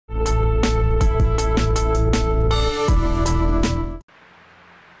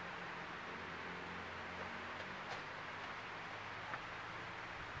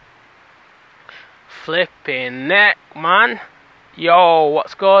Flipping neck, man. Yo,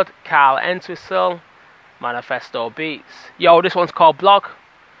 what's good? Carl Entwistle, Manifesto Beats. Yo, this one's called Blog.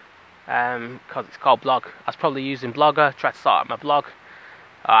 Because it's called Blog. I was probably using Blogger, tried to start up my blog.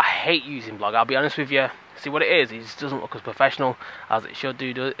 I hate using Blog, I'll be honest with you. See what it is, it just doesn't look as professional as it should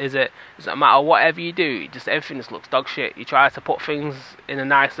do, is it? Doesn't matter whatever you do, just everything just looks dog shit. You try to put things in a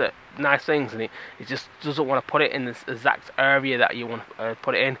nice things, and it just doesn't want to put it in this exact area that you want to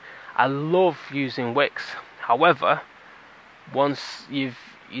put it in. I love using Wix. However, once you're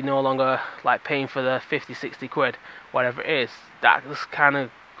no longer like paying for the 50-60 quid, whatever it is, that just kind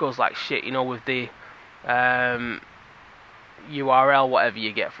of goes like shit, you know, with the URL, whatever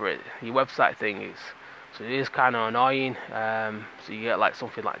you get for it, your website thing is. So it is kind of annoying. So you get like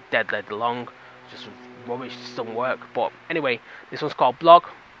something like dead long, just rubbish, just doesn't work. But anyway, this one's called Blog.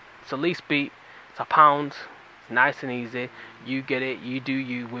 It's a lease beat. It's £1. It's nice and easy. You get it. You do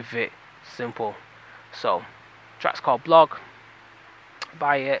you with it. Simple. So track's called Blog.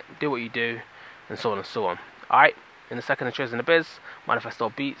 Buy it. Do what you do, and so on and so on. All right. In the second of Trades in the Biz,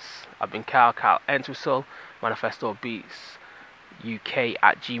 Manifesto Beats. I've been Carl Entwistle. Manifesto Beats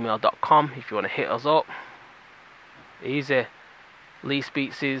UK@gmail.com if you want to hit us up. Easy. Lease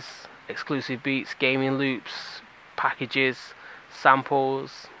beats, exclusive beats, gaming loops, packages,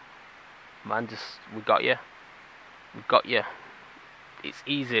 samples. Man, we got you. We got you. It's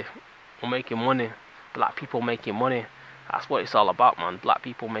easy. We're making money. Black people making money. That's what it's all about, man. Black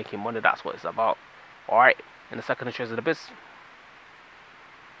people making money. That's what it's about. Alright. In the second of Trades of the Biz.